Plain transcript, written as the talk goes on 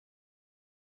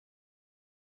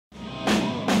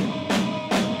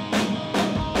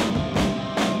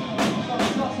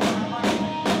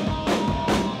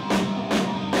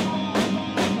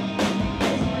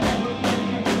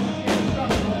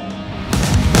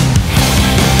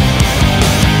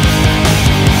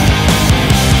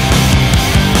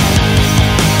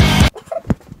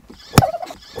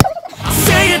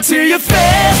your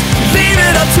face, leave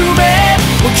it up to me.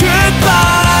 Well,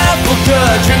 goodbye for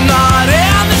good, you're not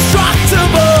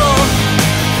indestructible.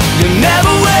 You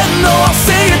never win, no, I'll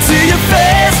say it to your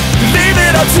face, leave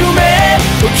it up to me.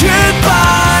 Well,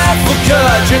 goodbye for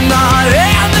good, you're not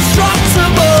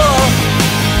indestructible.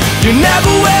 You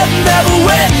never win,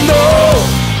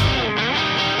 no.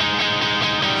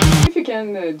 If you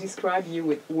can describe you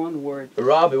with one word.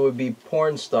 Rob, it would be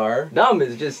porn star. Dom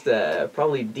is just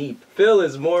probably deep. Phil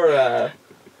is more,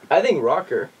 I think,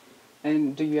 rocker.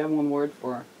 And do you have one word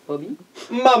for Bobby?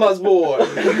 Mama's boy.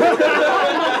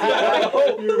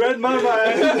 You read my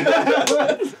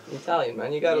mind. Italian,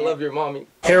 man. You gotta love your mommy.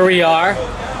 Here we are,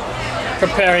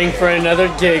 preparing for another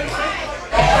gig.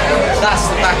 That's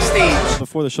the backstage.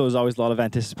 Before the show, there's always a lot of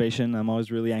anticipation. I'm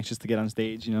always really anxious to get on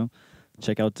stage, you know.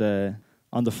 Check out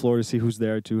on the floor to see who's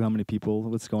there too, how many people,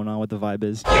 what's going on, what the vibe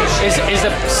is. Is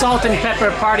the salt and pepper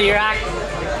part of your act?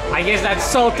 I guess that's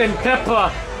salt and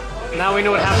pepper. Now we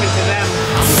know what happened to them.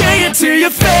 Say it to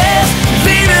your face,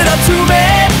 leave it up to me.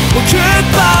 Well,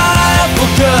 goodbye for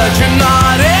good, you're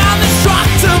not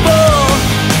indestructible.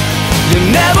 You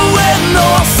never win, no,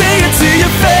 I'll say it to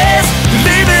your face,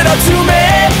 leave it up to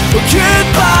me. Well,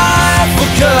 goodbye for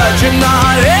good, you're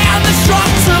not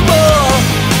indestructible.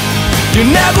 You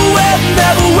never win,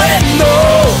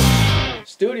 no.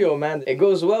 Studio, man, it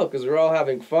goes well because we're all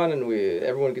having fun and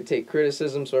everyone can take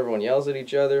criticism, so everyone yells at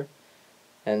each other.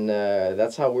 And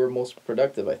that's how we're most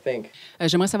productive, I think.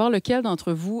 J'aimerais savoir lequel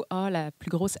d'entre vous a la plus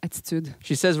grosse attitude.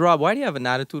 She says, Rob, why do you have an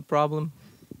attitude problem?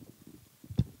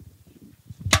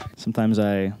 Sometimes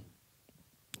I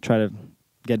try to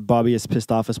get Bobby as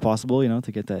pissed off as possible, you know,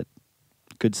 to get that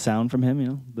good sound from him, you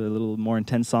know, the little more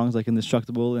intense songs like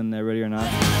Indestructible and Ready or Not.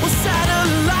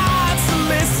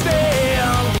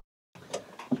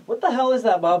 What the hell is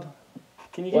that, Bob?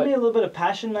 Can you give me a little bit of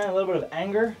passion, man, a little bit of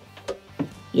anger?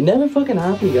 You're never fucking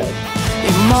happy, guys.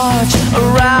 You march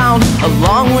around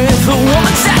along with the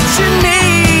woman that you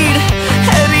need.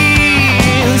 At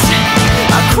ease,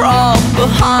 I crawl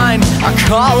behind, I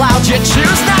call out, you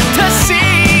choose not to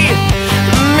see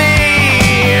me.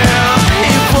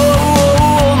 You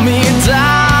pull me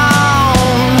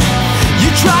down.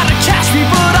 You try to catch me,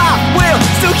 but I will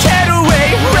still get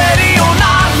away. Ready or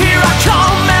not, here I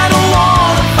come and I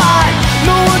wanna fight.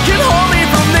 No one can hold me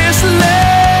from this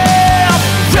land.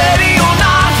 Ready or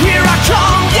not, here I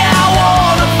come, yeah, I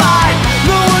wanna fight.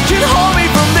 No one can hold me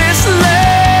from this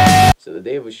land. So the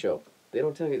day of a show, they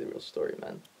don't tell you the real story,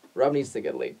 man. Rob needs to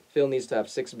get laid. Phil needs to have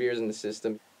 6 beers in the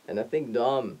system. And I think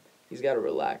Dom, he's got to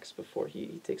relax before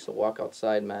he takes a walk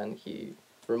outside, man. He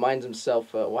reminds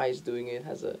himself why he's doing it,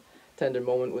 has a tender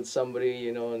moment with somebody,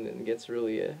 you know, and gets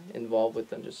really involved with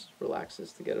them, just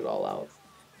relaxes to get it all out.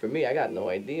 For me, I got no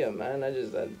idea, man. I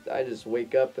just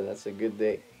wake up and that's a good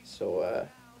day. So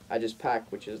I just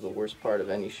pack, which is the worst part of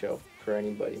any show for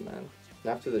anybody, man.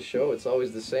 And after the show, it's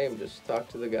always the same. Just talk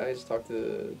to the guys, talk to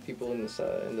the people in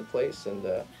the place, and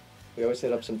we always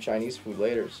hit up some Chinese food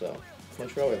later. So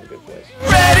Montreal is a good place.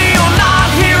 Ready or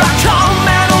not, here